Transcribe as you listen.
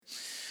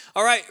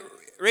All right,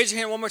 raise your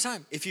hand one more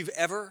time. If you've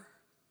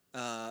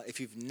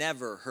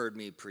never heard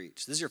me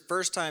preach, this is your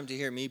first time to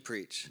hear me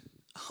preach.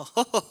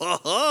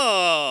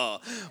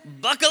 Oh,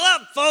 buckle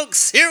up,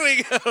 folks. Here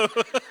we go.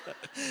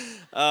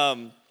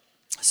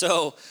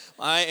 So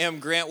I am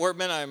Grant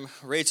Wortman. I'm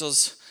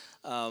Rachel's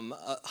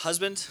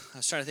husband. I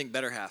was trying to think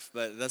better half,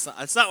 but that's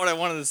not what I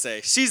wanted to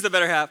say. She's the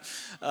better half.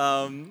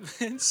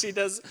 She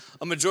does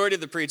a majority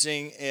of the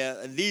preaching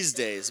these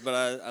days,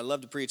 but I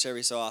love to preach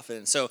every so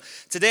often. So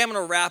today I'm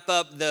going to wrap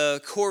up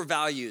the core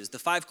values, the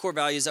 5 core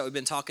values that we've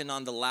been talking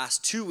on the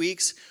last 2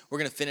 weeks. We're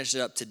going to finish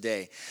it up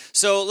today.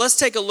 So let's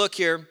take a look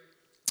here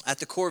at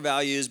the core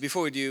values.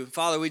 Before we do,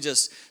 Father, we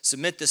just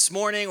submit this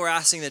morning. We're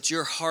asking that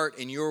your heart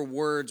and your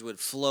words would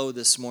flow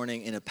this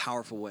morning in a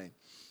powerful way.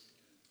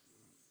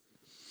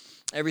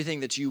 Everything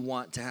that you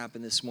want to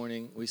happen this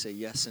morning, we say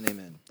yes and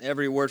amen.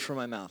 Every word from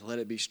my mouth, let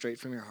it be straight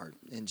from your heart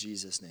in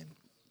Jesus' name.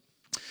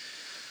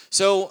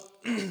 So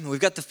we've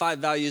got the 5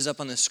 values up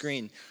on the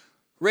screen.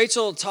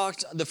 Rachel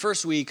talked the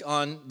first week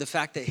on the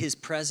fact that his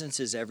presence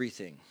is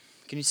everything.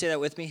 Can you say that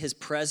with me? His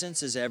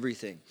presence is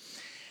everything.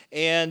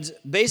 And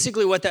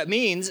basically what that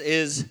means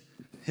is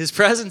his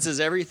presence is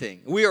everything.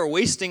 We are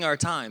wasting our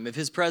time if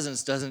his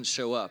presence doesn't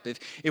show up.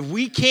 If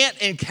we can't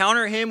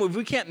encounter him, if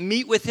we can't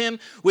meet with him,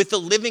 with the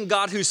living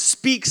God who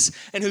speaks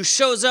and who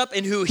shows up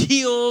and who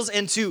heals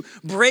and who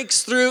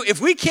breaks through,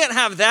 if we can't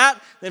have that,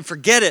 then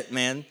forget it,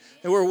 man.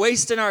 And we're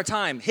wasting our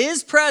time.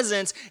 His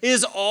presence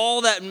is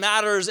all that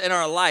matters in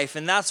our life,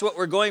 and that's what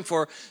we're going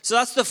for. So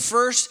that's the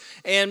first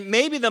and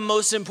maybe the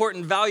most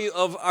important value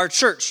of our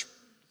church,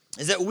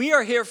 is that we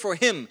are here for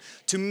him,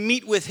 to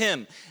meet with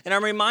him. And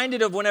I'm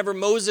reminded of whenever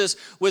Moses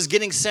was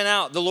getting sent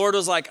out, the Lord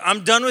was like,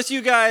 I'm done with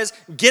you guys.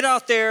 Get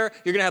out there.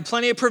 You're going to have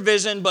plenty of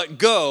provision, but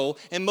go.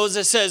 And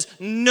Moses says,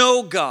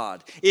 no,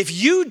 God, if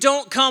you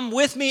don't come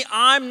with me,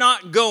 I'm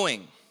not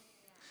going.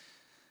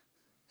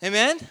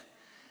 Amen?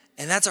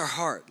 And that's our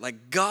heart.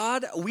 Like,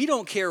 God, we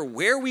don't care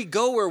where we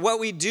go or what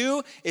we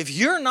do. If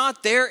you're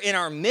not there in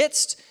our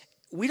midst,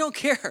 we don't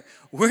care.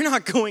 We're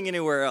not going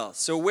anywhere else.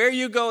 So where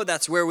you go,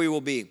 that's where we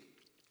will be.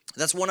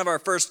 That's one of our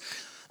first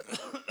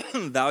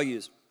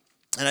values.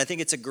 And I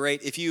think it's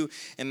if you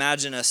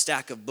imagine a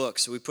stack of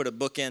books, we put a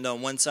bookend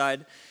on one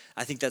side.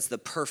 I think that's the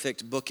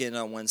perfect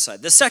bookend on one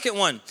side. The second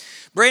one,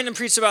 Brandon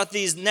preached about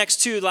these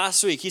next 2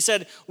 last week. He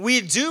said, we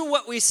do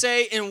what we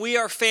say and we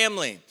are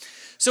family.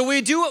 So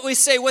we do what we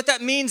say. What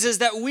that means is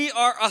that we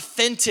are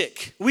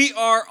authentic. We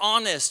are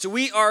honest.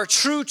 We are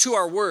true to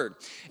our word.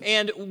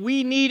 And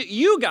we need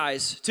you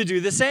guys to do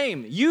the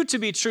same. You to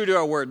be true to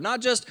our word.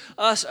 Not just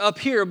us up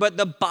here, but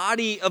the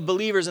body of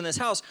believers in this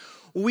house.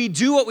 We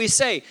do what we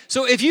say.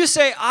 So if you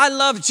say, I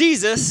love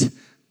Jesus,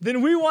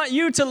 then we want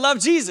you to love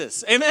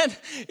Jesus. Amen?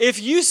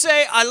 If you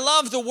say, I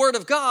love the word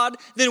of God,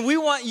 then we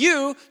want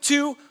you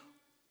to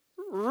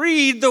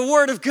read the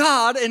word of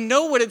God and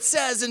know what it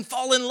says and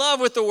fall in love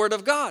with the word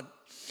of God.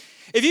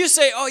 If you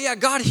say, oh yeah,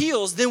 God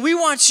heals, then we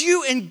want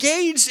you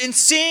engaged in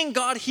seeing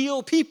God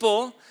heal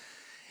people.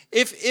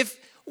 If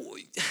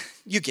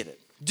you get it.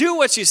 Do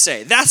what you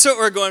say. That's what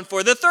we're going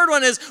for. The third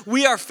one is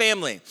we are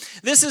family.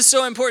 This is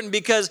so important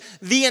because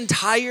the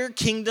entire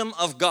kingdom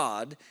of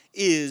God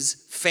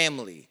is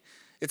family.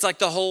 It's like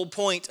the whole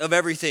point of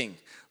everything.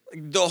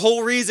 The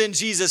whole reason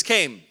Jesus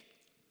came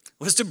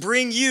was to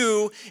bring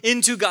you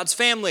into God's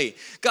family.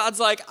 God's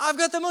like, I've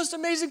got the most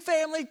amazing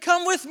family.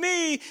 Come with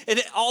me.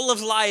 And all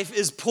of life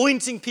is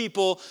pointing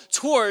people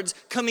towards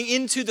coming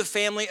into the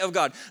family of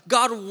God.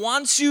 God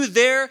wants you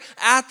there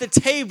at the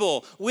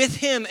table with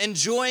him,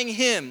 enjoying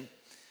him,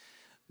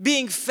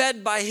 being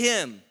fed by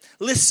him,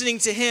 listening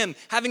to him,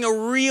 having a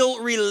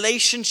real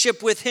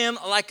relationship with him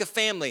like a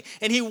family.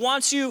 And he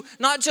wants you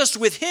not just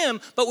with him,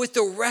 but with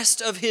the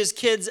rest of his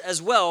kids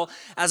as well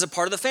as a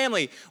part of the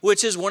family,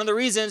 which is one of the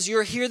reasons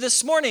you're here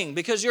this morning,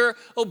 because you're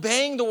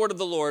obeying the word of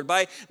the Lord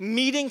by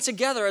meeting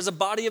together as a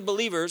body of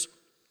believers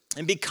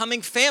and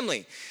becoming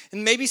family.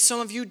 And maybe some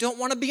of you don't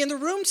want to be in the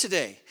room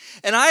today.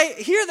 And I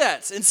hear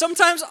that. And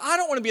sometimes I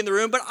don't want to be in the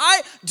room, but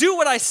I do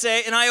what I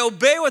say and I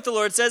obey what the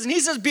Lord says. And he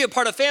says, be a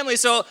part of family.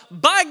 So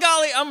by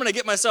golly, I'm going to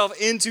get myself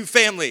into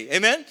family.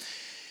 Amen?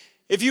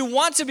 If you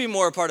want to be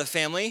more a part of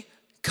family,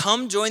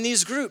 come join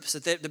these groups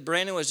that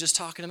Brandon was just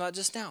talking about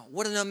just now.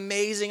 What an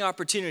amazing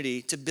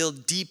opportunity to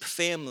build deep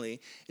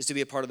family is to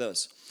be a part of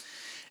those.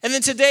 And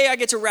then today I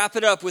get to wrap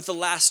it up with the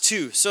last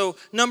 2. So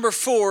number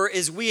 4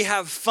 is we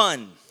have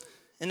fun.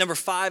 And number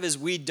 5 is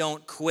we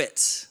don't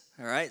quit.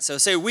 All right, so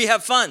say we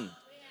have fun.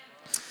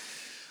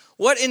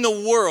 What in the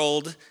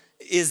world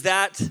is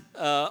that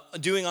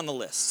doing on the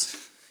list?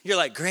 You're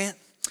like, Grant,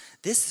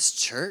 this is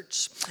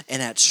church.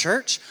 And at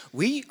church,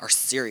 we are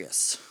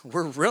serious.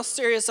 We're real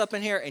serious up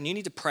in here, and you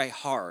need to pray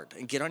hard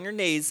and get on your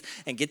knees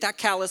and get that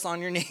callus on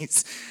your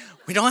knees.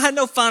 We don't have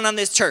no fun on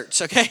this church,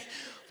 okay?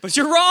 But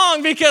you're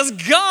wrong, because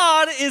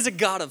God is a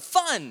God of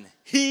fun.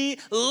 He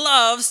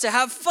loves to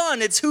have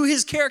fun. It's who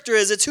his character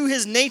is. It's who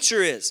his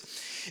nature is.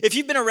 If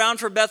you've been around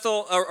for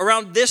Bethel, or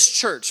around this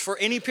church for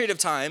any period of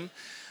time,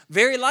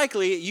 very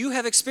likely you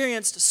have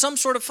experienced some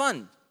sort of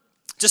fun.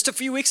 Just a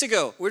few weeks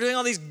ago, we're doing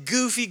all these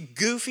goofy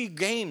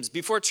games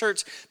before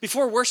church,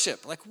 before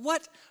worship. Like,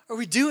 what are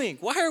we doing?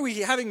 Why are we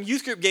having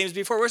youth group games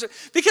before worship?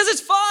 Because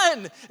it's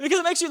fun, because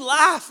it makes you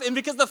laugh, and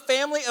because the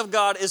family of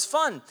God is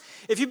fun.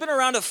 If you've been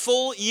around a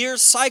full year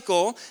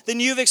cycle, then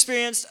you've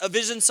experienced a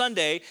Vision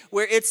Sunday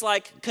where it's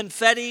like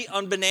confetti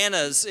on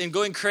bananas and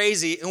going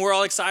crazy, and we're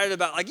all excited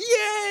about like,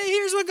 yay,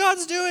 here's what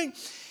God's doing.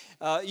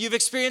 You've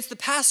experienced the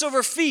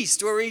Passover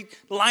feast where we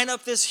line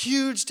up this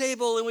huge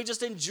table and we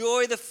just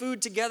enjoy the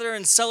food together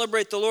and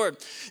celebrate the Lord.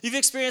 You've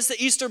experienced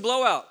the Easter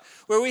blowout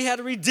where we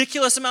had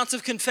ridiculous amounts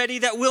of confetti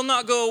that will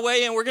not go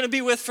away and we're going to be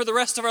with for the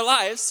rest of our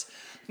lives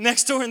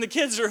next door in the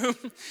kids' room,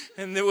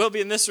 and they will be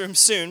in this room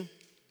soon.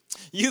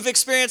 You've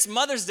experienced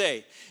Mother's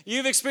Day.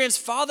 You've experienced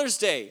Father's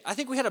Day. I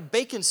think we had a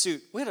bacon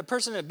suit. We had a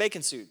person in a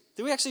bacon suit.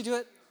 Did we actually do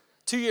it?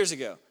 2 years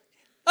ago.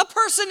 A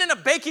person in a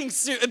bacon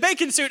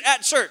suit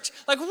at church.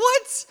 Like,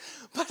 what?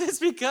 But it's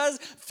because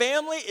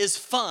family is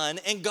fun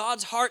and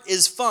God's heart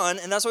is fun,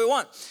 and that's what we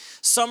want.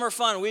 Summer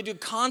fun. We do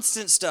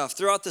constant stuff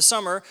throughout the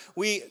summer.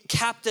 We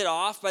capped it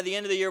off by the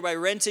end of the year by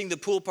renting the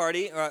pool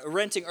party,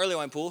 renting Early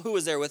Wine Pool. Who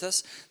was there with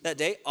us that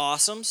day?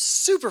 Awesome.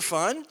 Super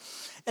fun.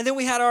 And then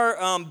we had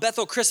our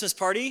Bethel Christmas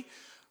party.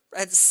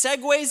 At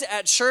Segways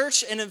at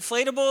church and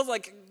inflatables,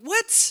 like,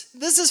 what?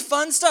 This is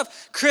fun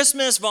stuff.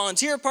 Christmas,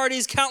 volunteer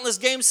parties, countless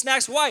games,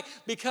 snacks. Why?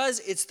 Because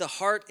it's the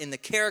heart and the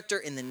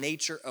character and the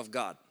nature of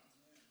God.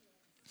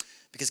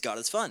 Because God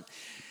is fun.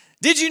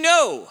 Did you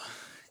know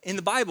in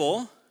the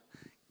Bible,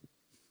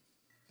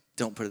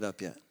 don't put it up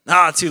yet.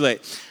 Too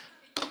late.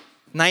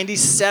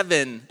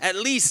 97, at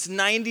least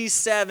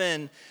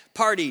 97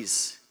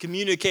 parties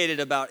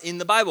communicated about in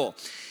the Bible.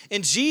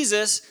 And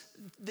Jesus,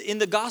 in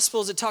the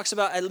Gospels, it talks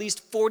about at least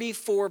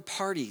 44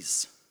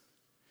 parties.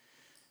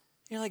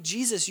 You're like,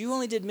 Jesus, you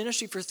only did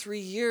ministry for 3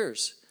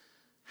 years.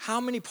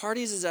 How many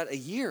parties is that a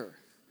year?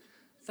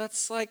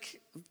 That's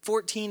like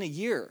 14 a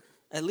year,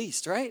 at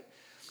least, right?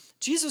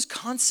 Jesus was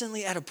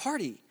constantly at a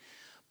party.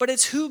 But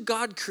it's who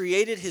God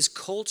created his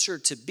culture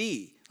to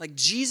be. Like,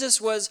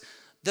 Jesus was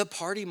the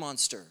party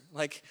monster.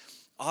 Like,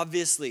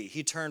 obviously,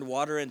 he turned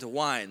water into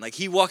wine. Like,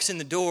 he walks in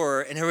the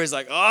door and everybody's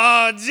like,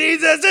 oh,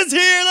 Jesus is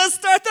here. Let's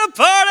start the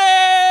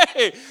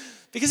party.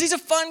 Because he's a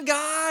fun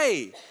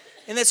guy.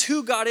 And that's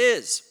who God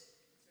is.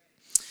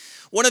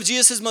 One of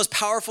Jesus' most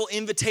powerful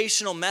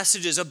invitational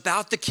messages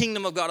about the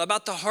kingdom of God,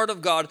 about the heart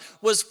of God,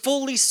 was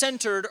fully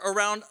centered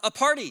around a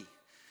party.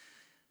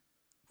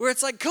 Where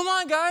it's like, come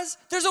on, guys,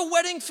 there's a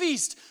wedding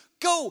feast.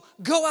 Go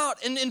out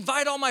and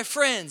invite all my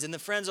friends. And the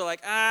friends are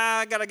like,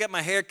 I got to get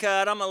my hair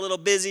cut. I'm a little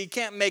busy.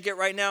 Can't make it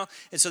right now.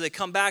 And so they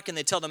come back and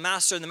they tell the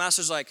master. And the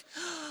master's like,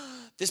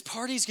 this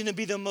party's going to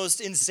be the most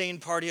insane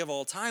party of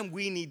all time.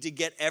 We need to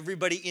get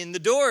everybody in the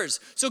doors.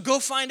 So go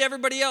find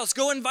everybody else.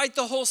 Go invite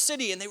the whole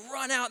city. And they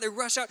run out. They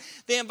rush out.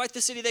 They invite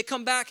the city. They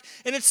come back.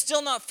 And it's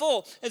still not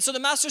full. And so the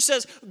master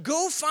says,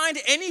 go find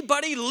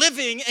anybody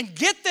living and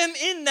get them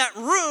in that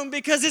room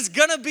because it's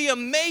going to be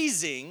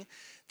amazing.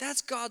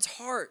 That's God's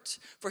heart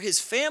for his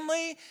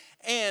family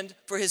and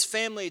for his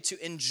family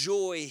to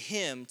enjoy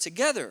him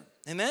together.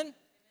 Amen?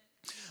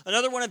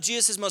 Another one of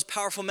Jesus' most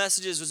powerful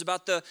messages was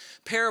about the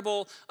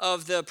parable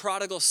of the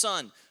prodigal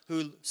son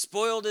who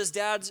spoiled his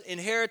dad's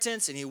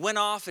inheritance and he went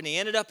off and he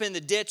ended up in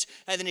the ditch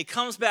and then he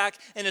comes back.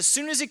 And as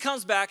soon as he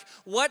comes back,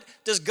 what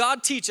does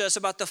God teach us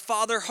about the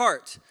father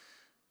heart?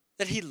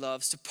 That he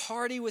loves to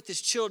party with his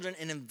children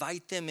and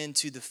invite them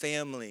into the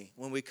family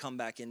when we come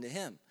back into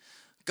him.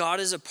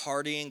 God is a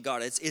partying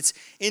God. It's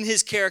in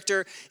his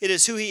character. It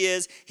is who he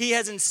is. He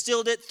has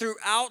instilled it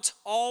throughout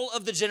all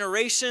of the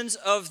generations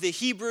of the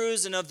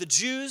Hebrews and of the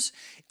Jews.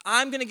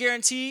 I'm going to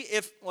guarantee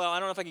I don't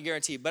know if I can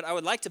guarantee, but I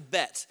would like to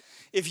bet.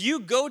 If you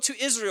go to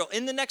Israel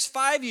in the next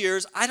 5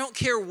 years, I don't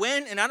care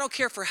when and I don't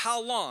care for how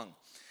long,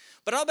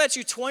 but I'll bet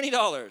you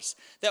 $20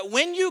 that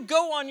when you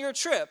go on your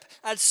trip,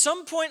 at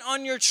some point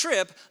on your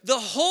trip, the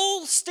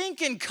whole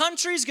stinking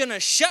country's going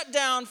to shut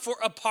down for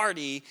a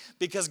party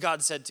because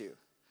God said to.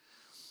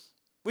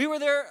 We were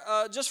there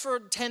just for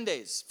 10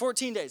 days,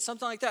 14 days,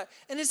 something like that.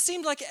 And it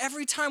seemed like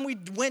every time we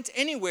went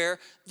anywhere,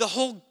 the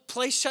whole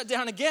place shut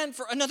down again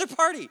for another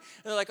party. And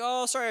they're like,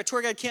 oh, sorry, our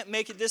tour guide can't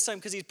make it this time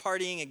because he's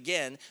partying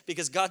again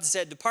because God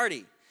said to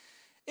party.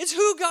 It's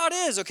who God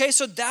is, okay?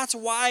 So that's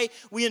why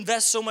we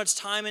invest so much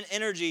time and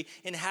energy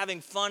in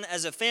having fun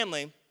as a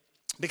family.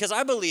 Because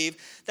I believe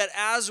that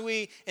as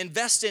we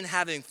invest in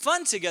having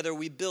fun together,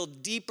 we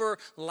build deeper,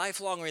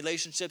 lifelong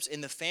relationships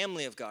in the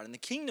family of God, in the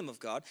kingdom of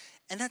God.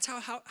 And that's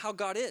how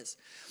God is.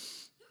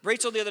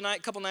 Rachel, the other night,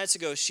 a couple nights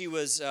ago, she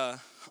was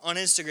on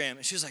Instagram.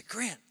 And she was like,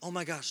 Grant, oh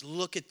my gosh,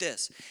 look at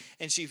this.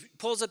 And she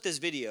pulls up this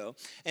video.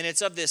 And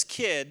it's of this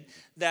kid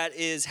that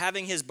is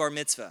having his bar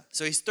mitzvah.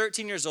 So he's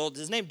 13 years old. Is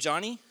his name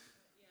Johnny? Yeah,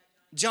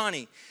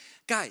 Johnny.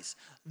 Guys,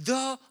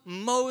 the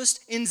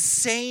most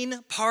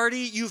insane party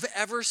you've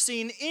ever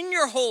seen in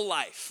your whole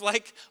life.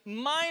 Like,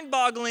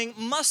 mind-boggling,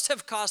 must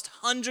have cost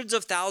hundreds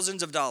of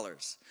thousands of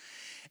dollars.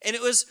 And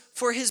it was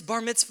for his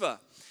bar mitzvah.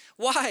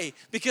 Why?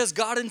 Because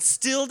God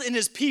instilled in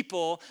his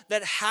people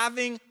that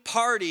having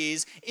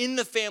parties in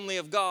the family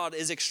of God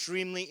is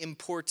extremely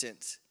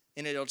important,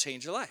 and it'll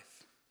change your life.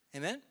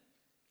 Amen?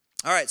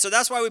 All right, so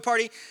that's why we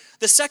party.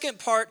 The second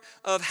part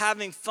of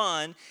having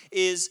fun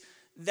is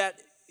that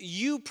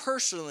you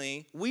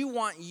personally, we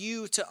want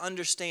you to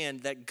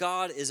understand that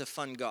God is a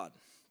fun God.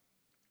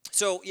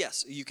 So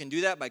yes, you can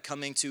do that by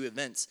coming to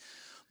events.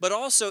 But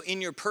also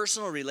in your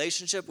personal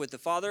relationship with the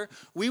Father,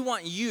 we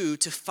want you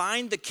to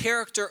find the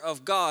character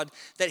of God,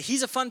 that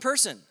he's a fun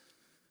person,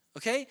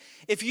 okay?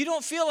 If you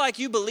don't feel like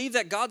you believe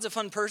that God's a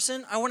fun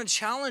person, I want to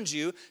challenge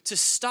you to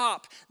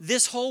stop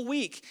this whole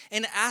week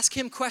and ask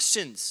him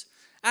questions.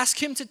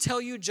 Ask him to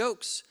tell you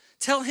jokes.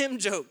 Tell him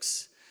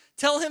jokes.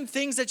 Tell him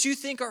things that you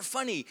think are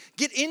funny.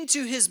 Get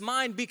into his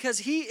mind because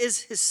he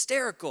is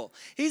hysterical.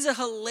 He's a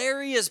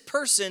hilarious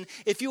person.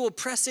 If you will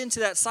press into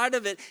that side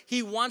of it,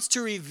 he wants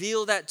to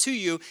reveal that to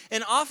you.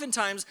 And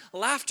oftentimes,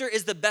 laughter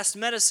is the best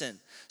medicine.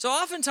 So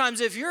oftentimes,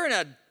 if you're in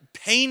a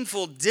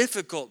painful,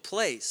 difficult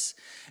place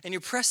and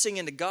you're pressing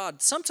into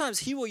God, sometimes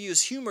he will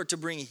use humor to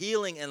bring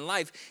healing and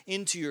life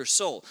into your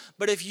soul.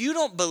 But if you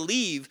don't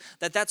believe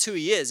that that's who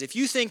he is, if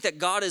you think that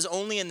God is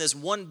only in this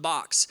one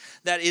box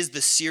that is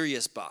the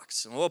serious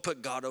box, and we'll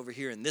put God over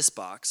here in this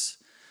box,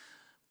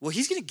 well,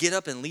 he's going to get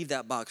up and leave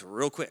that box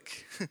real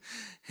quick.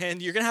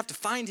 And you're going to have to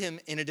find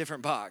him in a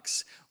different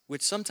box,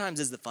 which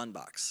sometimes is the fun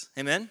box.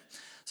 Amen?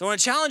 So I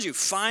want to challenge you,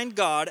 find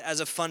God as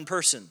a fun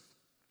person.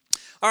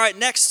 All right,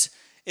 next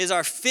is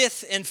our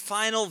fifth and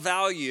final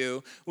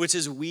value, which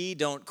is we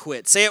don't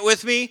quit. Say it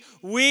with me.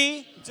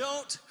 We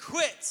don't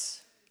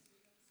quit.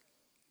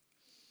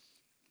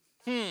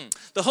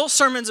 The whole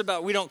sermon's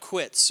about we don't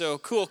quit. So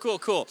cool.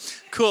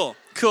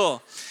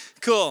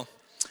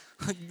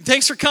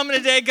 Thanks for coming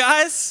today,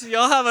 guys.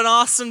 Y'all have an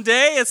awesome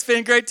day. It's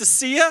been great to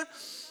see you.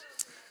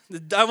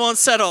 I won't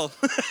settle.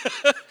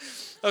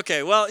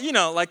 Okay, well,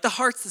 like the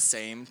heart's the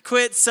same.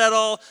 Quit,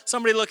 settle.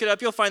 Somebody look it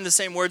up. You'll find the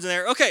same words in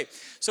there. Okay,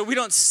 so we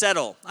don't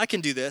settle. I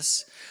can do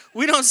this.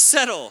 We don't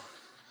settle.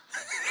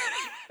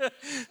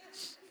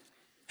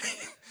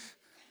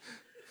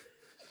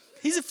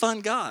 He's a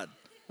fun God.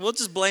 We'll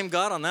just blame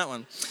God on that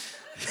one.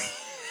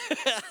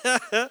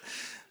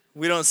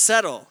 We don't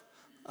settle.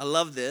 I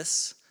love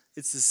this.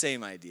 It's the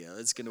same idea.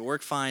 It's going to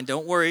work fine.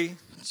 Don't worry.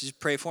 Just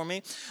pray for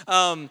me.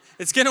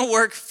 It's going to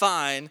work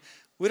fine.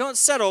 We don't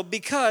settle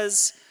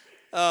because...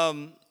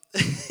 Okay,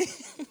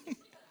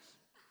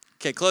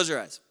 close your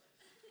eyes.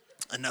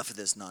 Enough of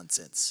this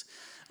nonsense.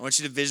 I want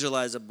you to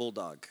visualize a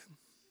bulldog.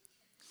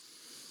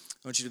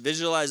 I want you to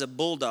visualize a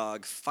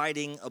bulldog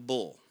fighting a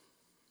bull.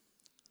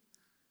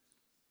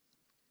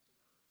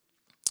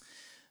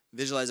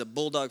 Visualize a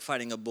bulldog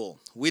fighting a bull.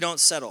 We don't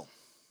settle.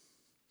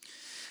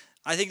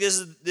 I think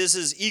this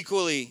is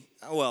equally,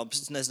 well,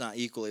 it's not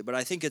equally, but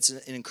I think it's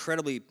an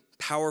incredibly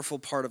powerful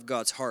part of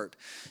God's heart.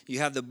 You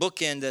have the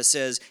bookend that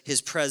says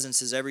his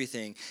presence is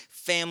everything.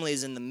 Family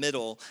is in the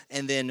middle,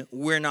 and then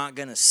we're not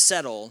going to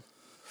settle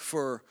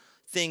for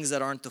things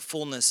that aren't the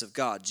fullness of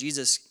God.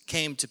 Jesus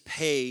came to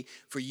pay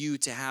for you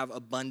to have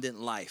abundant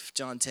life.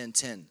 John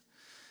 10:10.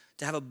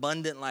 To have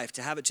abundant life,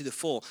 to have it to the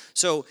full.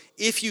 So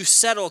if you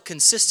settle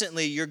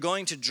consistently, you're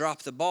going to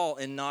drop the ball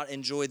and not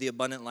enjoy the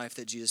abundant life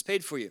that Jesus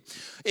paid for you.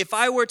 If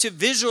I were to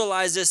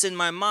visualize this in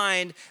my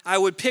mind, I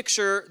would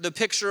picture the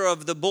picture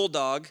of the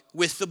bulldog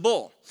with the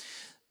bull.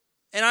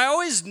 And I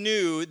always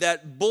knew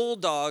that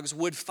bulldogs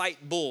would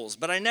fight bulls,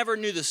 but I never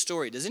knew the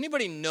story. Does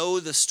anybody know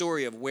the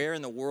story of where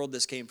in the world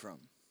this came from?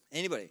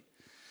 Anybody?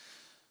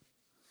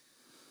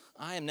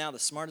 I am now the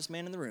smartest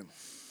man in the room.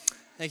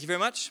 Thank you very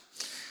much.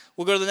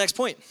 We'll go to the next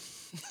point.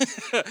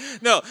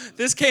 No,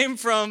 this came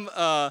from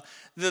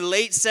the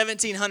late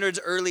 1700s,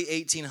 early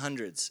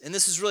 1800s. And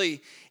this is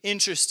really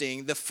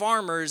interesting. The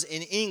farmers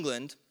in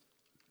England,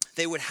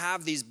 they would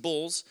have these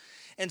bulls.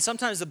 And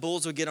sometimes the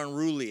bulls would get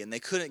unruly and they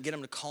couldn't get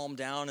them to calm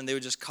down and they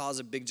would just cause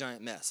a big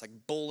giant mess, like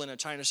bull in a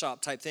china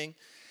shop type thing.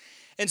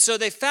 And so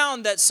they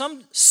found that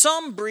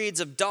some breeds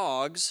of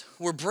dogs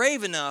were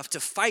brave enough to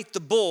fight the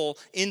bull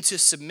into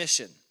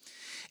submission.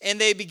 And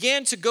they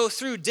began to go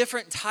through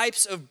different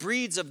types of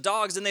breeds of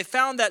dogs. And they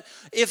found that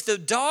if the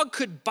dog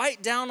could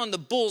bite down on the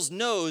bull's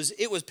nose,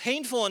 it was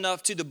painful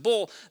enough to the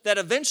bull that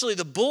eventually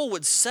the bull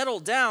would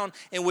settle down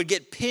and would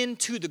get pinned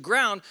to the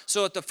ground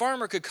so that the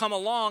farmer could come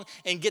along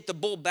and get the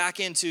bull back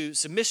into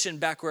submission,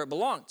 back where it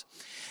belonged.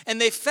 And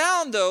they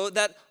found, though,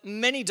 that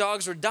many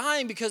dogs were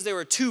dying because they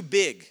were too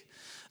big.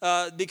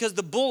 Because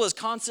the bull is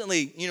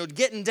constantly,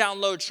 getting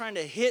down low, trying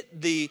to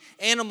hit the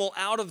animal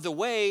out of the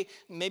way,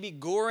 maybe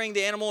goring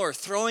the animal or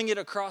throwing it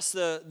across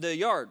the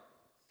yard.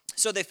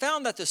 So they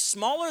found that the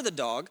smaller the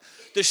dog,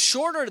 the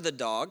shorter the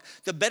dog,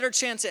 the better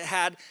chance it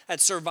had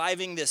at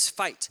surviving this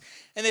fight.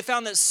 And they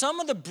found that some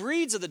of the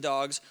breeds of the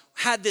dogs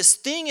had this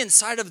thing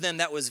inside of them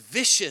that was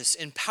vicious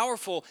and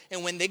powerful.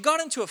 And when they got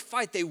into a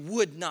fight, they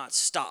would not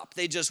stop.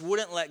 They just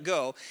wouldn't let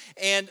go.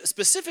 And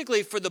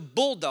specifically for the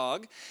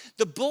bulldog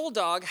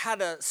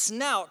had a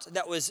snout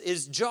that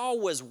his jaw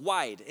was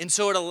wide. And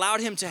so it allowed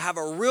him to have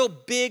a real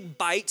big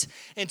bite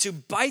and to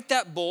bite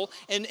that bull.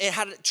 And it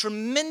had a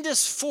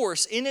tremendous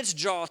force in its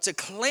jaw to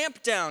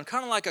clamp down,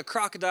 kind of like a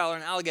crocodile or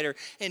an alligator,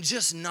 and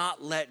just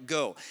not let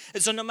go.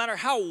 And so no matter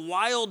how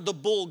wild the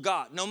bull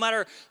got, no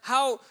matter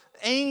how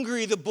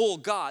angry the bull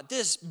got,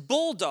 this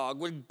bulldog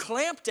would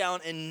clamp down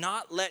and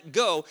not let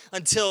go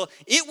until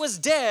it was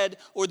dead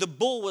or the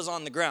bull was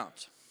on the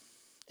ground.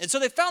 And so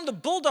they found the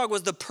bulldog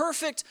was the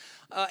perfect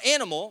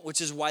animal,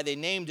 which is why they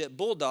named it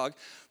bulldog,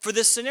 for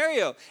this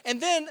scenario. And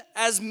then,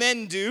 as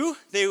men do,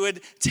 they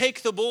would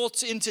take the bull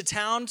into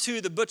town to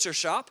the butcher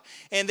shop,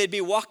 and they'd be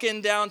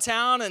walking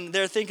downtown, and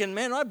they're thinking,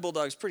 man, my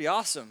bulldog's pretty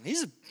awesome.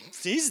 He's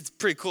a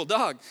pretty cool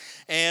dog.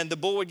 And the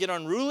bull would get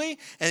unruly,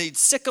 and he'd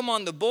sick him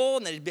on the bull,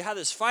 and they'd have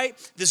this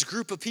fight. This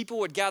group of people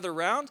would gather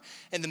around,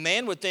 and the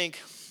man would think,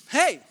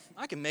 hey,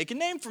 I can make a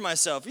name for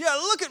myself. Yeah,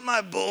 look at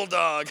my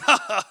bulldog.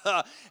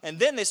 And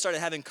then they started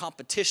having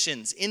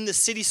competitions in the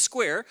city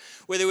square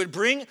where they would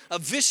bring a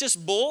vicious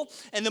bull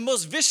and the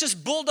most vicious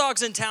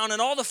bulldogs in town,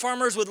 and all the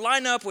farmers would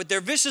line up with their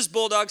vicious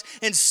bulldogs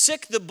and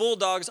sick the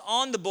bulldogs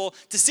on the bull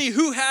to see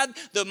who had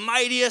the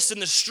mightiest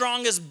and the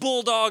strongest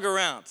bulldog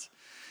around.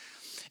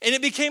 And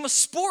it became a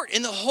sport,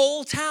 and the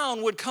whole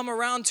town would come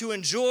around to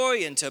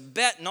enjoy and to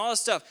bet and all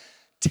this stuff.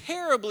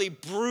 Terribly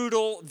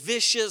brutal,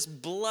 vicious,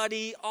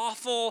 bloody,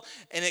 awful,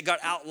 and it got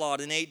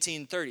outlawed in the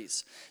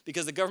 1830s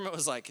because the government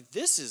was like,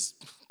 this is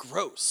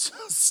gross.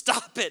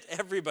 Stop it,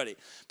 everybody.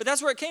 But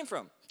that's where it came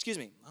from. Excuse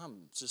me, I'm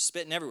just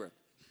spitting everywhere.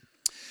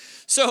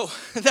 So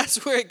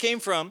that's where it came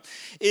from,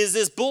 is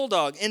this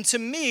bulldog. And to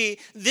me,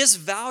 this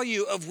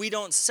value of we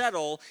don't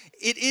settle,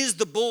 it is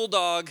the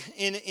bulldog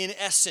in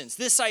essence.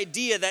 This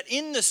idea that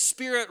in the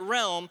spirit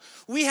realm,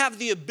 we have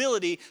the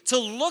ability to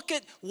look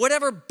at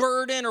whatever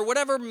burden or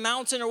whatever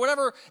mountain or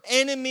whatever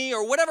enemy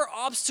or whatever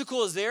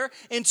obstacle is there,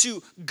 and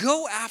to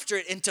go after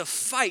it and to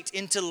fight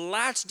and to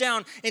latch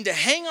down and to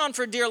hang on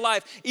for dear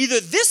life.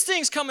 Either this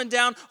thing's coming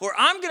down or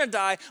I'm going to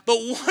die, but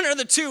one or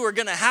the two are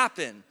going to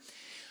happen.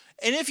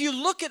 And if you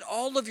look at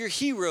all of your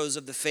heroes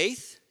of the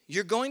faith,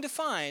 you're going to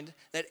find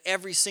that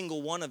every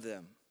single one of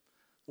them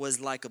was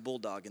like a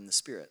bulldog in the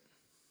spirit.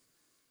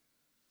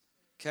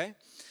 Okay?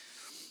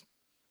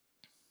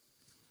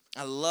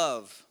 I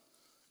love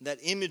that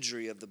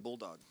imagery of the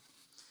bulldog.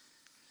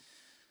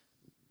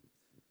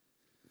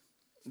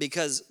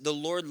 Because the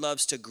Lord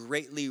loves to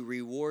greatly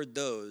reward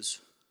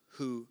those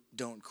who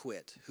don't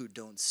quit, who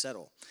don't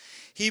settle.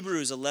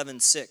 Hebrews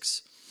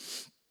 11:6.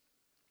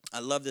 I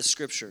love this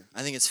scripture.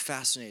 I think it's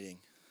fascinating.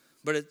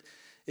 But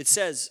it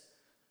says,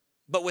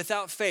 but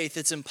without faith,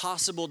 it's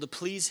impossible to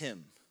please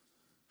him.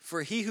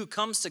 For he who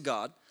comes to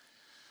God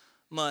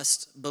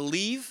must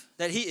believe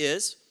that he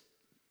is,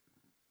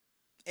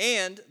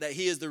 and that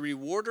he is the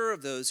rewarder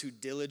of those who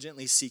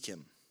diligently seek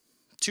him.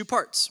 2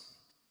 parts.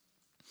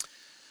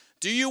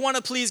 Do you want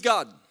to please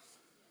God?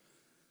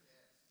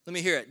 Let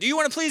me hear it. Do you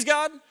want to please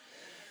God?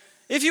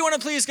 If you want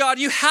to please God,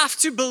 you have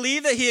to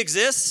believe that he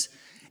exists.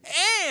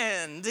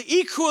 And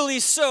equally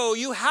so,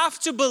 you have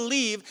to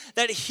believe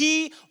that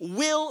he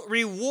will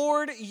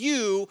reward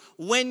you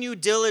when you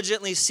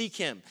diligently seek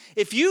him.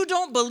 If you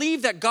don't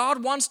believe that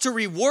God wants to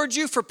reward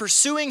you for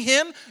pursuing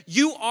him,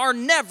 you are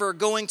never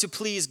going to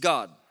please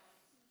God.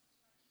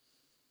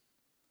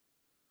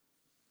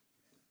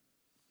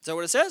 Is that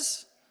what it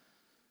says?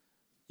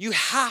 You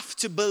have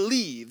to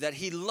believe that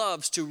he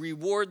loves to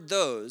reward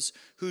those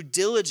who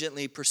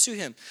diligently pursue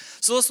him.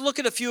 So let's look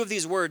at a few of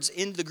these words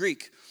in the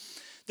Greek.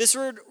 This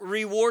word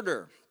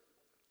rewarder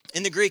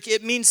in the Greek,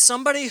 it means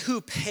somebody who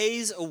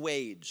pays a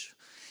wage.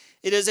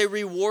 It is a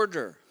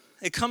rewarder.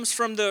 It comes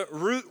from the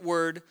root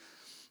word,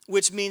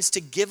 which means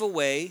to give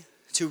away,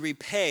 to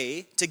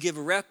repay, to give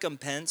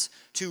recompense,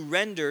 to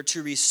render,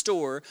 to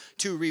restore,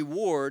 to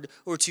reward,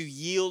 or to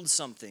yield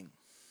something.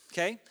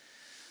 Okay?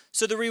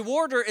 So the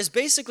rewarder is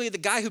basically the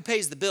guy who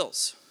pays the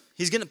bills.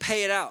 He's going to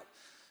pay it out.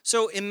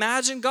 So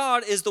imagine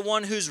God is the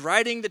one who's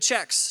writing the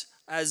checks.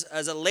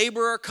 As a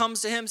laborer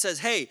comes to him, says,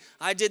 hey,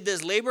 I did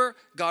this labor,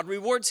 God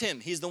rewards him.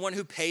 He's the one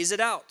who pays it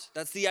out.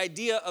 That's the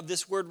idea of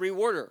this word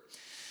rewarder.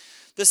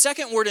 The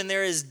second word in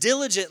there is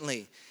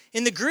diligently.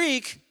 In the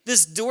Greek,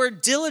 this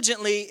word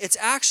diligently, it's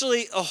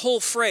actually a whole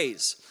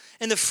phrase.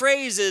 And the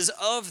phrase is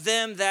of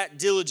them that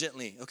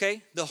diligently,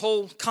 okay? The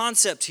whole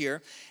concept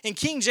here. In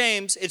King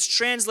James, it's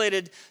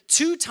translated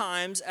 2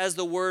 times as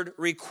the word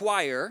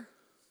require.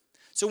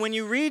 So when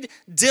you read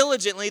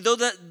diligently, those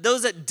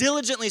that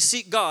diligently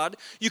seek God,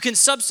 you can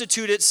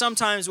substitute it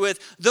sometimes with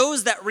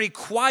those that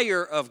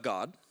require of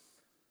God.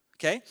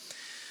 Okay?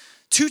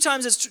 2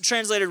 times it's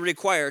translated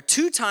require.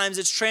 2 times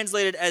it's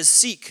translated as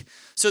seek.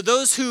 So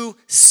those who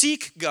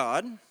seek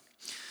God,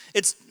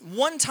 it's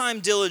 1 time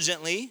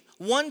diligently,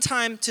 one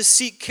time to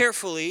seek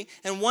carefully,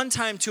 and one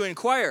time to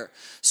inquire.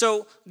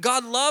 So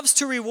God loves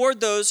to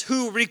reward those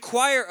who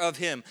require of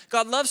him.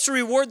 God loves to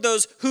reward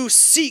those who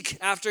seek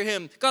after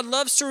him. God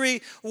loves to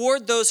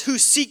reward those who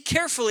seek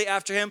carefully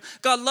after him.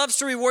 God loves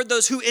to reward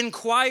those who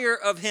inquire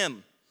of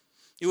him.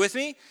 You with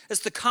me?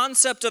 It's the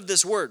concept of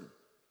this word.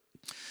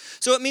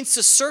 So it means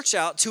to search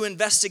out, to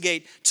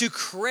investigate, to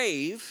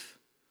crave,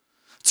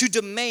 to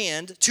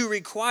demand, to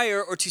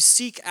require, or to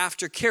seek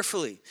after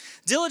carefully.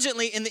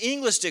 Diligently in the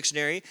English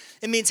dictionary,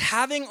 it means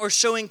having or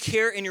showing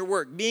care in your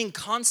work, being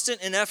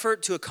constant in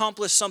effort to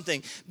accomplish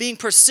something, being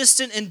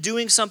persistent in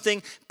doing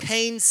something,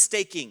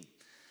 painstaking.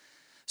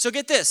 So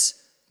get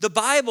this, the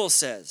Bible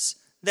says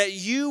that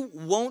you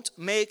won't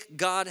make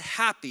God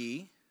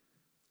happy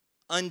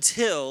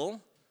until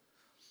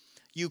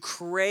you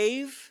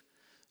crave,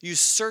 you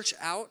search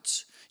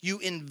out, you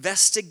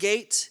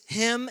investigate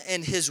him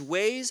and his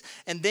ways,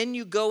 and then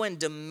you go and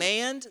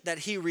demand that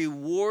he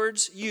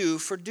rewards you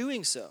for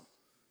doing so.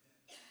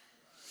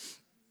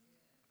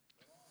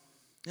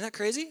 Isn't that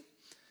crazy?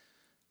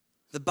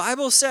 The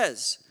Bible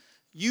says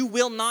you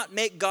will not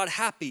make God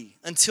happy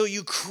until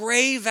you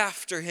crave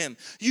after him.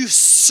 You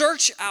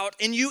search out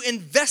and you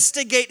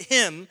investigate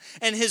him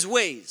and his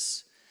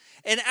ways.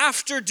 And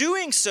after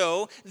doing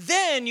so,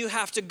 then you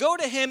have to go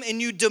to him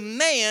and you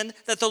demand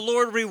that the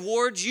Lord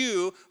rewards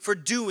you for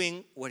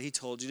doing what he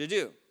told you to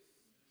do.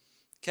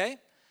 Okay?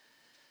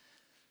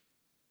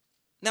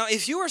 Now,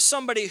 if you are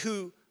somebody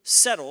who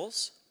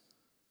settles,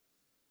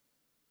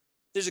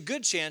 there's a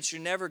good chance you're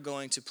never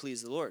going to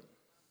please the Lord.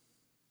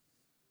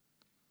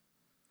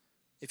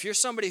 If you're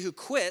somebody who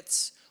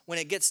quits when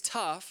it gets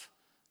tough,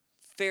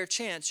 fair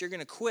chance you're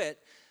going to quit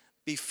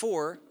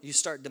before you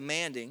start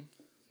demanding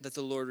that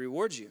the Lord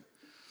rewards you.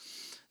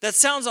 That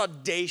sounds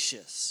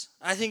audacious.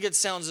 I think it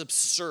sounds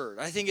absurd.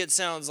 I think it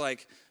sounds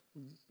like,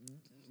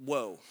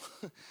 whoa.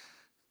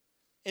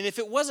 And if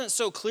it wasn't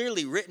so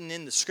clearly written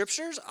in the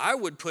scriptures, I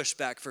would push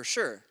back for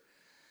sure.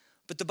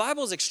 But the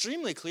Bible is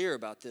extremely clear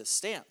about this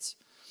stance.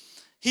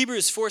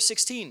 Hebrews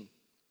 4:16.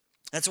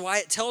 That's why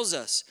it tells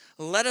us,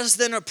 let us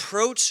then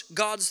approach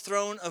God's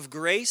throne of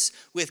grace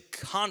with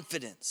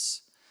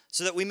confidence,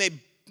 so that we may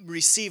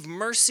receive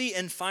mercy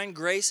and find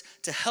grace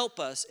to help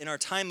us in our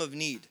time of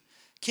need.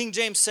 King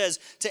James says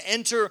to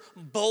enter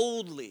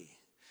boldly.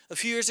 A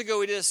few years ago,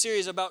 we did a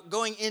series about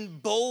going in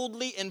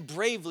boldly and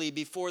bravely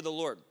before the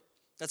Lord.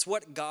 That's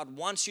what God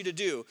wants you to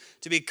do,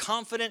 to be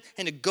confident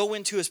and to go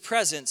into his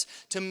presence,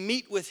 to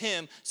meet with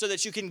him so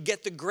that you can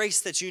get the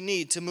grace that you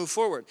need to move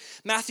forward.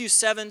 Matthew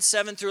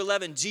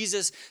 7:7-11,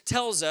 Jesus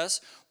tells us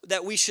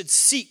that we should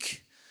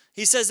seek.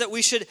 He says that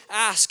we should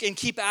ask and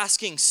keep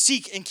asking,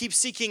 seek and keep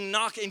seeking,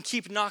 knock and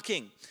keep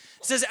knocking.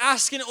 It says,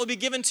 ask and it will be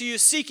given to you,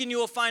 seek and you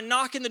will find,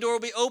 knock and the door will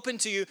be open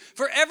to you.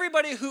 For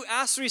everybody who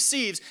asks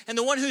receives, and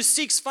the one who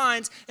seeks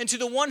finds, and to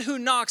the one who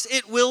knocks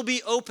it will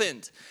be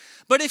opened.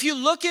 But if you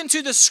look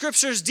into the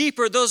scriptures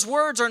deeper, those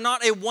words are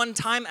not a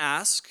one-time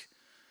ask.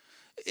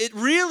 It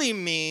really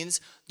means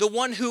the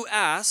one who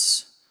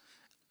asks,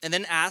 and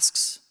then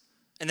asks,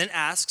 and then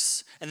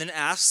asks, and then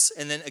asks,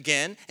 and then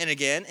again, and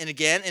again, and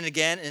again, and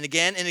again, and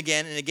again, and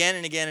again, and again,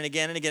 and again, and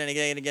again, and again, and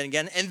again, and again, and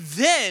again, and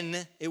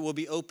then it will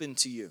be open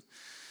to you.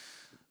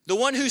 The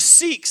one who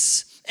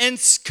seeks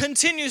and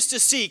continues to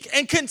seek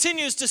and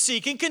continues to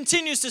seek and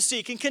continues to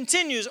seek and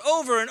continues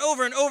over and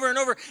over and over and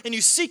over, and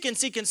you seek and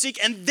seek and seek,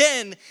 and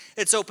then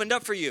it's opened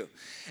up for you.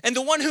 And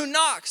the one who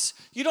knocks,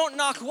 you don't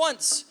knock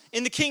once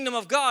in the kingdom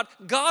of God.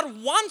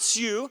 God wants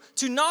you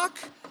to knock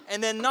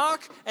and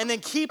then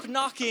keep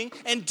knocking,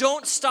 and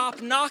don't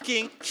stop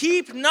knocking.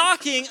 Keep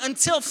knocking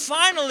until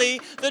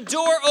finally the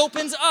door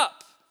opens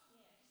up.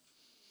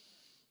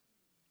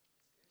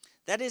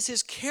 That is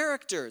his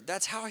character.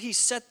 That's how he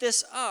set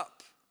this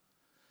up.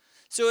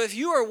 So if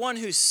you are one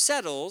who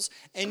settles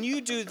and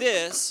you do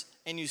this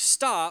and you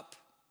stop,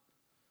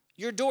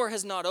 your door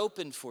has not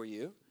opened for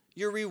you.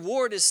 Your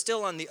reward is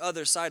still on the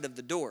other side of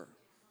the door.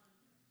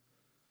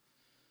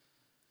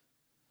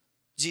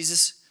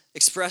 Jesus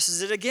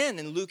expresses it again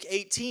in Luke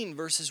 18,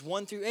 verses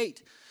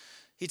 1-8.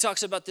 He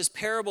talks about this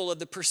parable of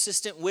the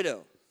persistent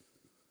widow.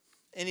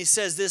 And he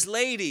says, this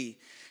lady,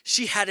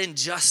 she had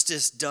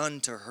injustice done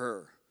to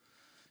her.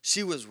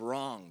 She was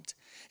wronged.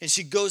 And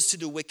she goes to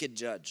the wicked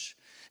judge.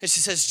 And she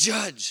says,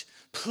 Judge,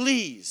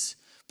 please,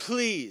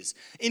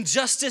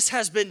 injustice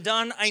has been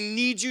done. I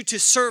need you to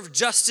serve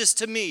justice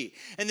to me.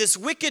 And this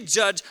wicked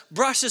judge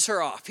brushes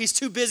her off. He's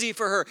too busy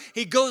for her.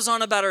 He goes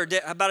on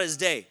about his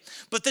day.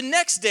 But the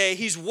next day,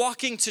 he's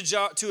walking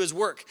to his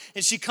work.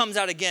 And she comes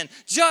out again.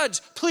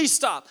 Judge, please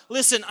stop.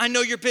 Listen, I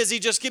know you're busy.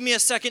 Just give me a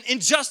second.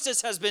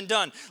 Injustice has been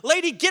done.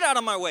 Lady, get out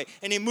of my way.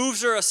 And he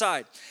moves her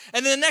aside.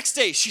 And then the next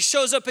day, she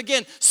shows up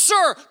again.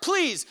 Sir,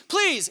 please.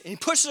 And he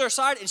pushes her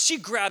aside, and she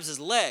grabs his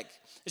leg.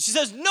 And she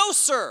says, no,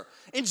 sir,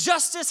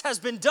 injustice has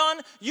been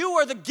done. You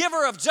are the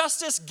giver of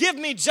justice. Give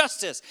me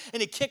justice. And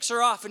he kicks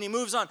her off and he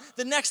moves on.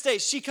 The next day,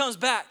 she comes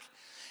back.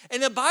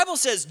 And the Bible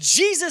says,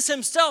 Jesus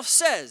himself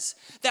says,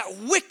 that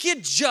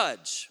wicked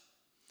judge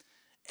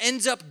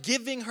ends up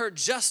giving her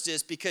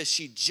justice because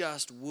she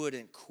just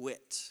wouldn't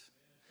quit.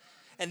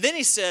 And then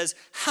he says,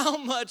 how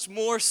much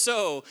more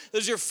so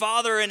does your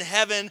Father in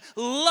heaven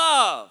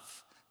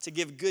love to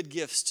give good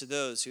gifts to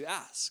those who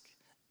ask?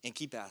 And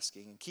keep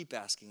asking, and keep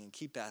asking, and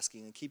keep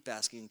asking, and keep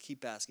asking, and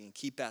keep asking, and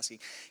keep asking,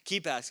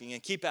 keep asking,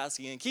 and keep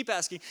asking, and keep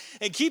asking,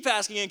 and keep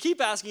asking, and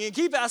keep asking, and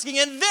keep asking,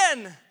 and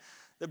then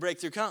the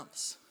breakthrough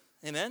comes.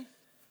 Amen?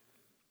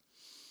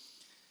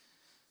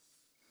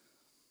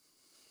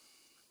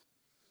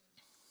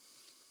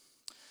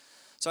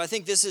 So I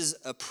think this is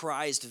a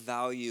prized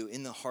value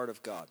in the heart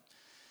of God.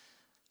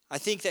 I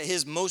think that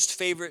his most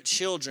favorite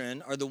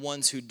children are the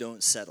ones who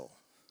don't settle.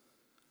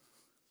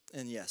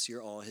 And yes,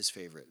 you're all his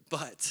favorite,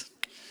 but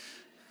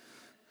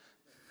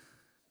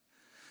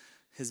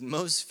his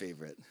most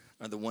favorite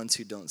are the ones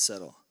who don't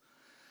settle.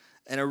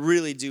 And I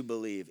really do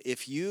believe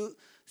if you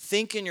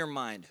think in your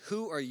mind,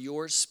 who are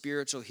your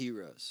spiritual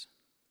heroes?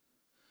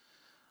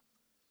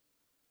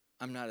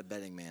 I'm not a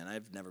betting man.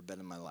 I've never bet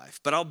in my life,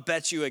 but I'll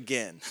bet you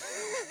again.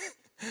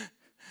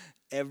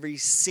 Every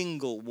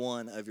single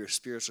one of your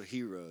spiritual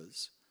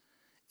heroes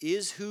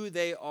is who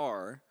they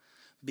are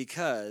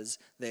because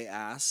they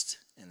asked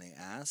and they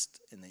asked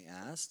and they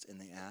asked and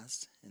they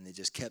asked and they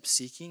just kept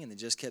seeking and they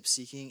just kept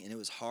seeking, and it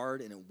was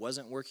hard and it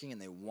wasn't working, and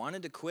they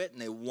wanted to quit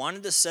and they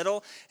wanted to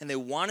settle and they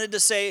wanted to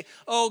say,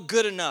 oh,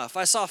 good enough.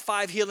 I saw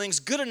 5 healings.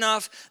 Good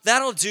enough.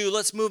 That'll do.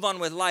 Let's move on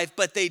with life.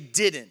 But they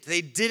didn't.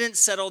 They didn't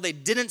settle. They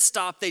didn't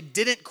stop. They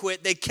didn't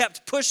quit. They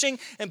kept pushing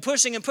and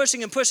pushing and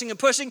pushing and pushing and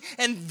pushing.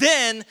 And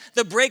then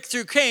the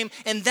breakthrough came.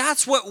 And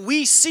that's what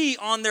we see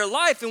on their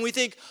life. And we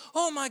think,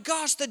 oh my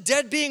gosh, the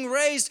dead being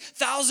raised,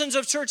 thousands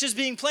of churches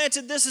being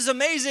planted. This is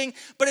amazing.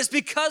 But it's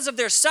because of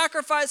their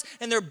sacrifice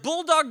and their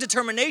bulldog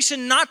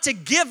determination not to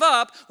give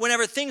up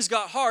whenever things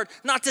got hard,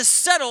 not to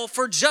settle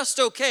for just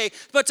okay,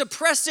 but to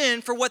press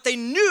in for what they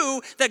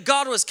knew that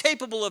God was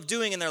capable of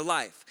doing in their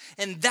life.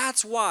 And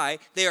that's why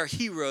they are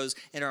heroes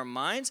in our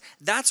minds.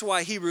 That's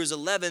why Hebrews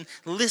 11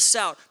 lists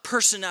out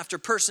person after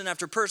person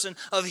after person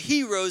of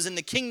heroes in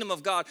the kingdom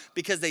of God,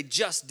 because they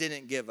just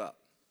didn't give up.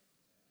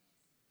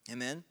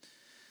 Amen?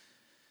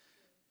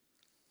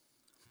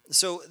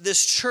 So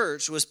this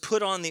church was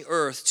put on the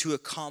earth to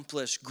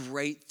accomplish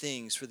great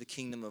things for the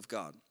kingdom of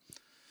God.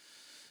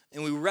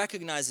 And we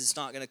recognize it's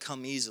not going to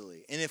come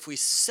easily. And if we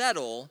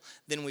settle,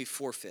 then we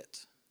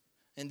forfeit.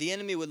 And the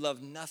enemy would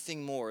love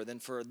nothing more than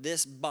for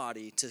this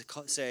body to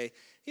say,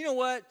 you know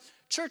what?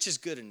 Church is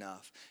good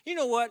enough. You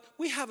know what?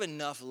 We have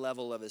enough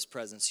level of his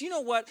presence. You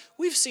know what?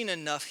 We've seen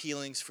enough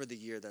healings for the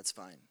year. That's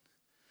fine.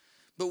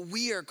 But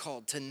we are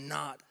called to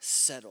not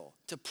settle,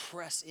 to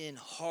press in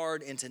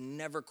hard and to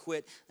never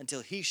quit until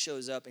he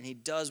shows up and he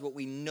does what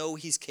we know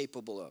he's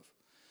capable of.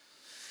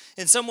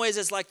 In some ways,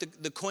 it's like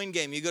the coin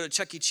game. You go to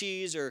Chuck E.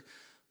 Cheese, or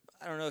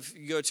I don't know if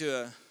you go to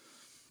a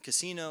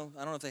casino.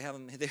 I don't know if they have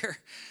them there.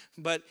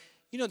 But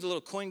you know the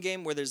little coin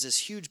game where there's this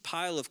huge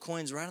pile of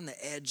coins right on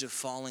the edge of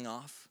falling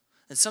off?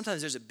 And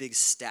sometimes there's a big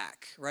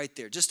stack right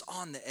there, just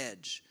on the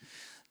edge.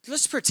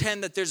 Let's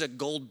pretend that there's a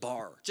gold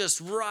bar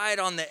just right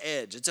on the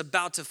edge. It's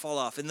about to fall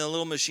off, and the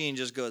little machine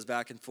just goes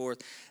back and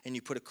forth, and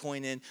you put a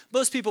coin in.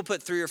 Most people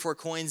put 3 or 4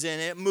 coins in.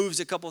 It moves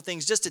a couple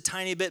things just a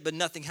tiny bit, but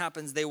nothing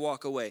happens. They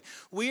walk away.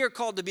 We are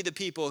called to be the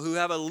people who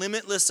have a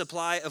limitless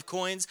supply of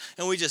coins,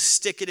 and we just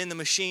stick it in the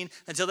machine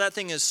until that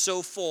thing is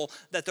so full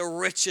that the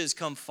riches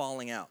come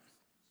falling out.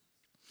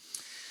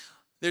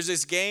 There's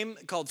this game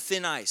called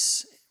Thin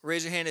Ice.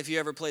 Raise your hand if you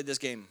ever played this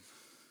game.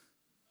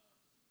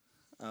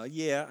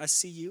 Yeah, I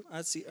see you. I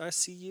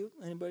see you.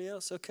 Anybody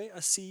else? Okay, I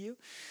see you.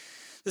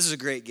 This is a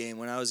great game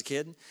when I was a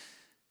kid.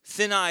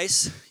 Thin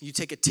Ice, you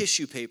take a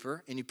tissue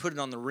paper and you put it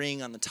on the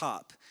ring on the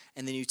top.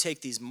 And then you take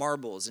these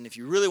marbles, and if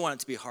you really want it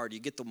to be hard, you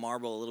get the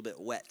marble a little bit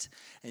wet.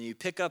 And you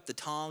pick up the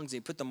tongs and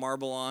you put the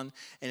marble on,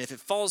 and if it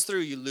falls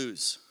through, you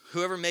lose.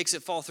 Whoever makes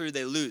it fall through,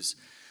 they lose.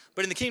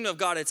 But in the kingdom of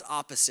God, it's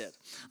opposite.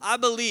 I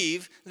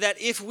believe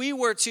that if we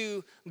were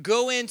to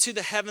go into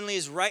the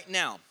heavenlies right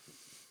now,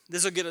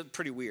 this will get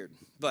pretty weird,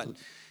 but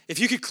if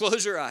you could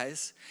close your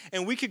eyes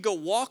and we could go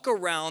walk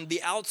around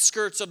the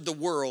outskirts of the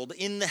world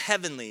in the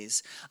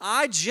heavenlies,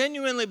 I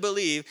genuinely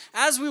believe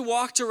as we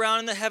walked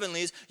around in the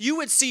heavenlies, you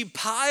would see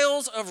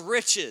piles of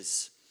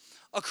riches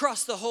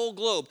across the whole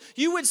globe.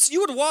 You would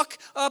walk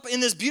up in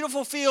this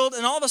beautiful field,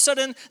 and all of a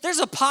sudden there's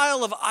a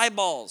pile of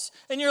eyeballs,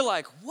 and you're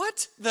like,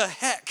 what the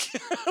heck?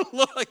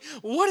 Like,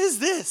 what is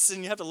this?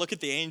 And you have to look at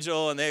the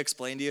angel, and they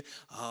explain to you,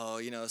 oh,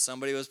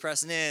 somebody was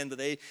pressing in, but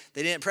they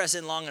didn't press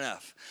in long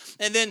enough.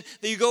 And then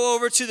you go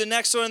over to the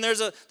next one, and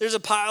there's a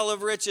pile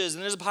of riches,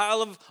 and there's a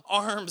pile of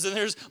arms, and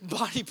there's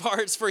body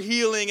parts for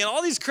healing, and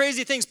all these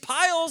crazy things,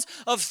 piles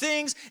of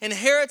things,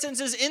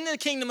 inheritances in the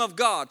kingdom of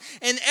God.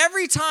 And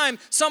every time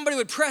somebody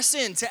would press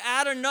in to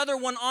add another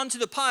one onto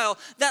the pile,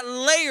 that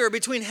layer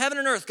between heaven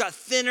and earth got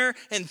thinner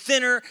and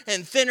thinner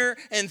and thinner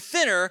and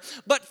thinner.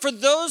 But for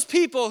those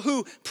people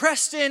who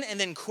pressed in and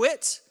then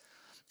quit,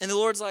 and the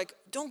Lord's like,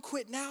 don't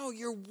quit now.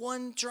 You're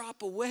one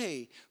drop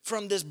away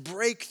from this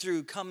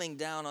breakthrough coming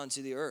down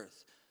onto the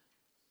earth.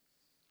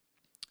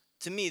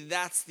 To me,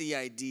 that's the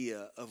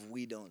idea of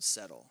we don't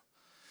settle.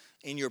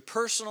 In your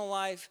personal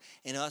life,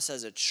 in us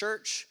as a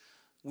church,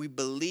 we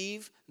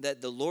believe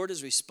that the Lord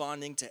is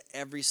responding to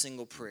every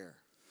single prayer,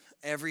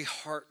 every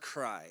heart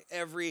cry,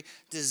 every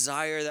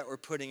desire that we're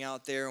putting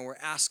out there and we're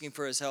asking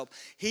for his help.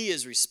 He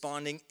is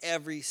responding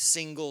every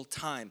single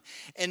time.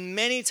 And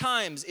many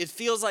times it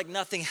feels like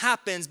nothing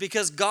happens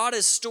because God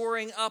is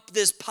storing up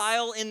this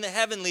pile in the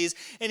heavenlies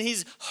and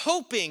he's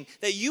hoping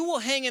that you will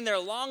hang in there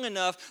long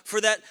enough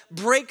for that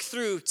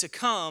breakthrough to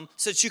come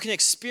so that you can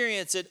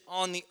experience it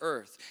on the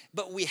earth.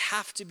 But we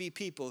have to be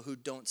people who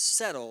don't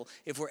settle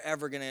if we're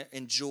ever going to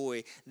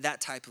enjoy that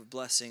type of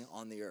blessing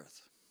on the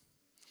earth.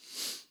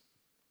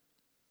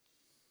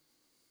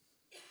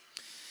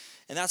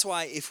 And that's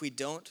why if we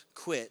don't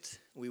quit,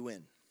 we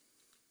win.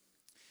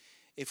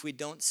 If we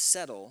don't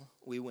settle,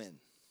 we win.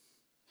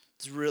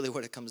 It's really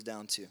what it comes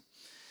down to.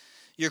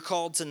 You're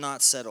called to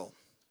not settle.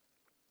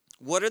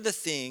 What are the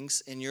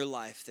things in your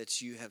life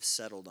that you have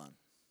settled on?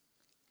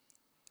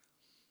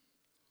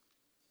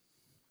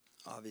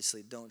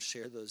 Obviously, don't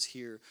share those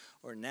here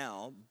or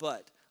now,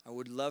 but I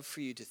would love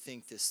for you to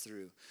think this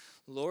through.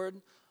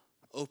 Lord,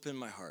 open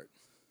my heart.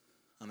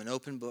 I'm an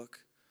open book.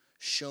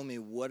 Show me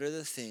what are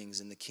the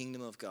things in the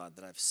kingdom of God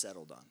that I've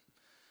settled on.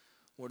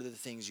 What are the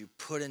things you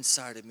put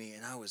inside of me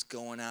and I was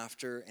going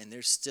after, and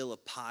there's still a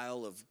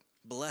pile of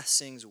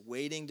blessings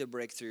waiting to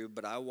break through,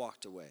 but I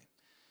walked away.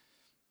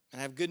 And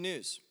I have good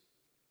news.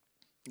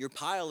 Your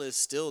pile is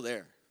still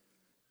there.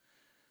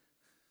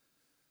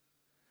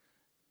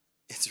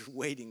 It's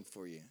waiting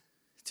for you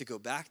to go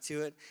back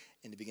to it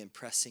and to begin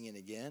pressing in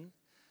again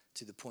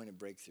to the point of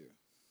breakthrough.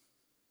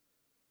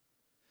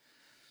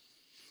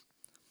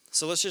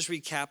 So let's just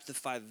recap the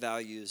 5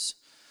 values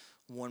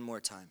one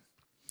more time.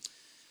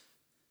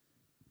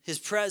 His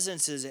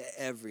presence is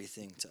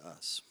everything to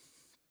us.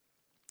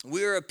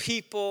 We are a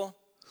people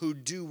who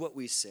do what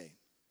we say.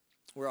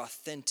 We're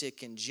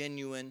authentic and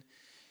genuine,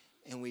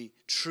 and we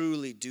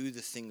truly do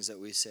the things that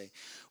we say.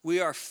 We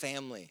are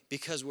family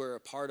because we're a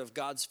part of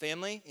God's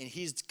family, and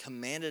he's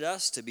commanded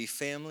us to be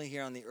family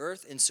here on the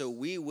earth, and so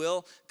we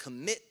will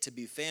commit to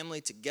be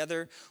family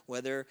together,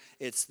 whether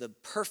it's the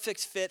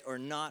perfect fit or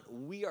not.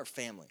 We are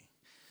family.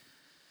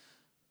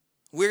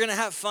 We're going to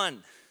have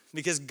fun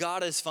because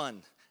God is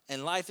fun,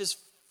 and life is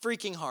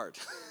freaking hard.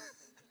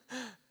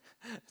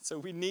 So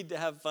we need to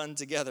have fun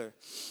together.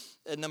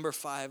 And number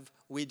 5,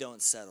 we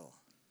don't settle.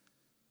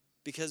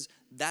 Because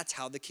that's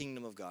how the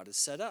kingdom of God is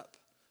set up,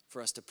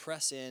 for us to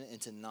press in and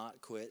to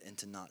not quit and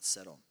to not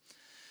settle.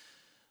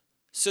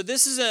 So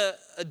this is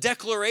a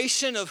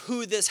declaration of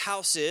who this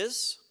house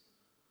is,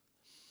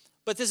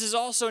 but this is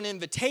also an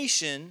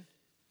invitation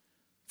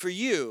for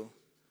you.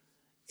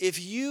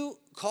 If you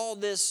call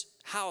this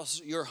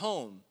house your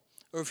home,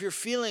 or if you're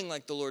feeling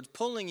like the Lord's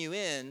pulling you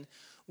in,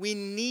 we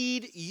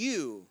need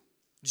you.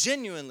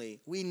 Genuinely,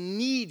 we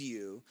need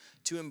you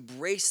to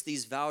embrace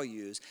these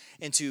values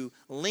and to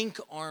link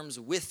arms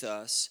with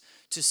us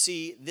to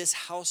see this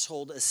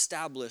household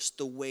established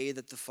the way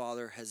that the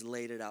Father has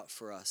laid it out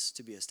for us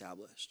to be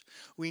established.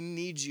 We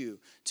need you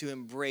to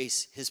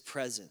embrace his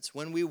presence.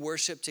 When we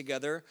worship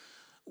together,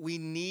 we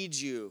need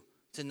you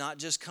to not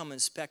just come and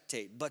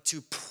spectate, but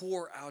to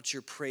pour out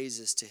your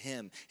praises to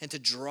him and to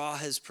draw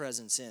his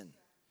presence in.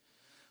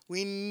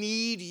 We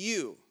need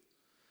you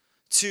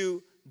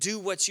to do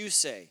what you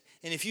say.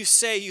 And if you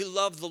say you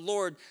love the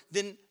Lord,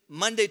 then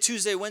Monday,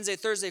 Tuesday, Wednesday,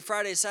 Thursday,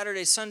 Friday,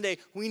 Saturday, Sunday,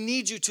 we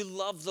need you to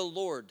love the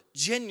Lord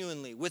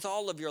genuinely with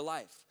all of your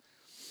life.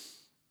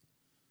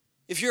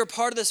 If you're a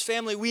part of this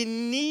family, we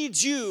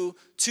need you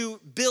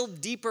to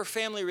build deeper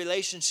family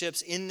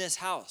relationships in this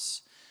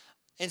house.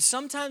 And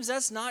sometimes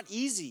that's not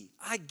easy.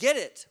 I get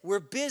it. We're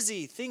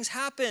busy. Things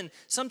happen.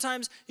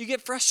 Sometimes you get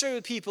frustrated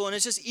with people and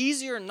it's just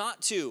easier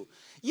not to.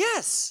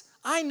 Yes,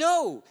 I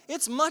know.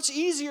 It's much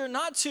easier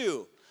not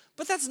to.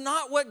 But that's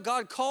not what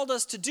God called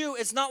us to do.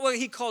 It's not what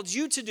he called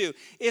you to do.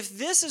 If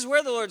this is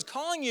where the Lord's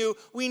calling you,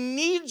 we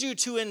need you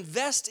to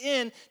invest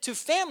into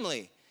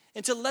family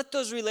and to let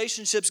those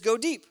relationships go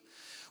deep.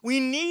 We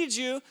need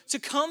you to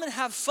come and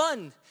have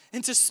fun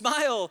and to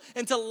smile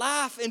and to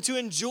laugh and to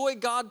enjoy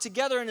God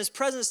together and his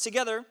presence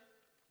together.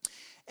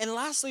 And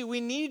lastly, we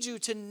need you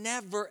to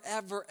never,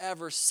 ever,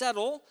 ever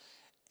settle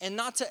and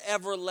not to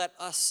ever let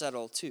us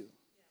settle too.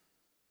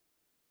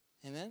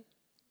 Amen?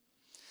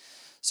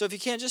 So if you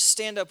can't, just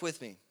stand up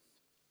with me.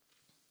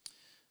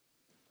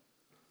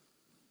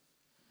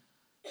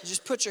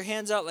 Just put your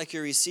hands out like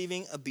you're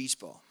receiving a beach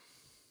ball.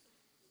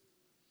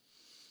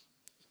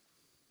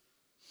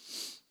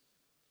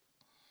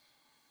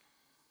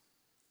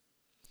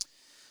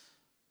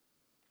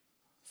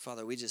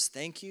 Father, we just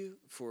thank you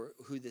for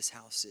who this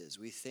house is.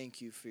 We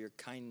thank you for your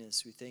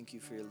kindness. We thank you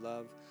for your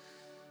love.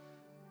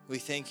 We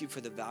thank you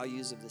for the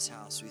values of this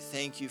house. We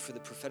thank you for the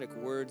prophetic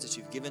words that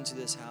you've given to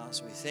this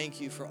house. We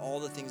thank you for all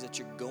the things that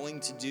you're going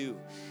to do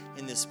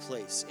in this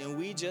place. And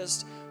we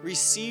just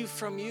receive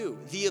from you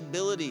the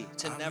ability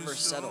to never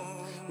settle.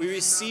 We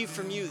receive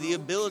from you the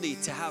ability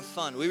to have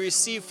fun. We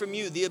receive from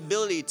you the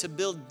ability to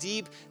build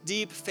deep,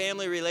 deep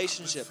family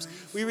relationships.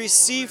 We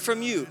receive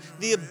from you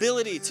the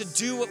ability to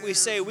do what we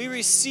say. We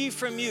receive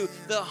from you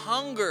the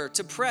hunger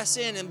to press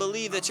in and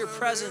believe that your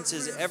presence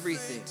is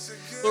everything.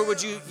 Lord,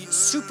 would you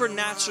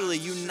supernaturally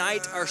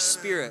unite our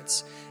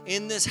spirits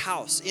in this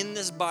house, in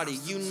this body,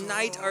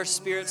 unite our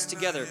spirits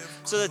together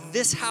so that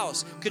this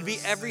house could be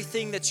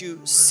everything that you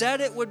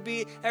said it would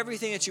be,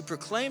 everything that you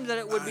proclaimed that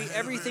it would be,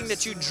 everything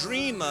that you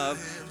dream of,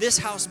 this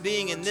house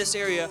being in this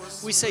area.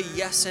 We say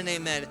yes and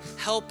amen.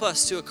 Help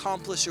us to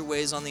accomplish your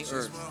ways on the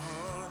earth.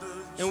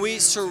 And we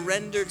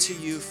surrender to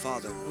you,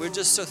 Father. We're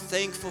just so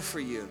thankful for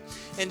you.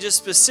 And just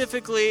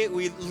specifically,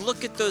 we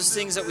look at those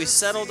things that we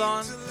settled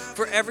on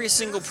for every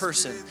single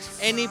person.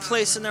 Any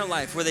place in their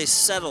life where they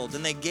settled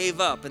and they gave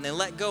up and they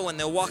let go and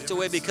they walked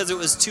away because it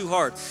was too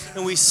hard.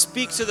 And we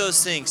speak to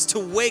those things to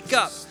wake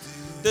up.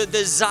 The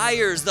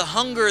desires, the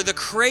hunger, the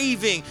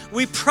craving.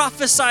 We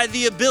prophesy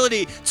the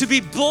ability to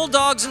be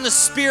bulldogs in the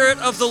Spirit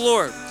of the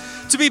Lord.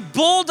 To be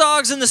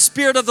bulldogs in the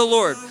Spirit of the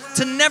Lord.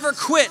 To never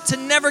quit, to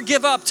never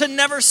give up, to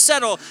never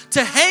settle,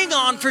 to hang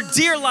on for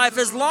dear life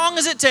as long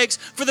as it takes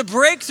for the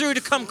breakthrough to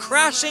come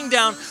crashing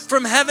down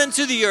from heaven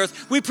to the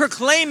earth. We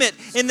proclaim it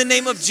in the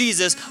name of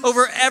Jesus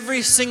over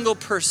every single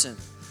person.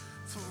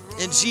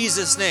 In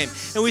Jesus' name.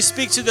 And we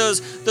speak to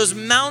those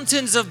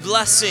mountains of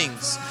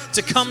blessings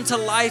to come to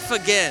life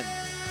again.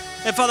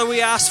 And Father,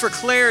 we ask for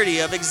clarity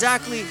of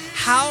exactly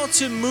how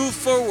to move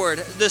forward,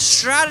 the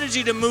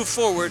strategy to move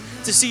forward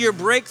to see your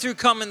breakthrough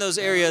come in those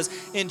areas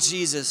in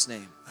Jesus'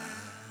 name.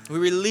 We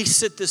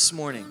release it this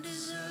morning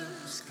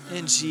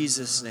in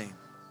Jesus' name.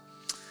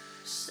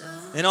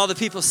 And all the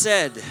people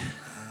said,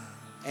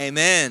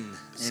 amen,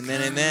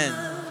 amen, amen.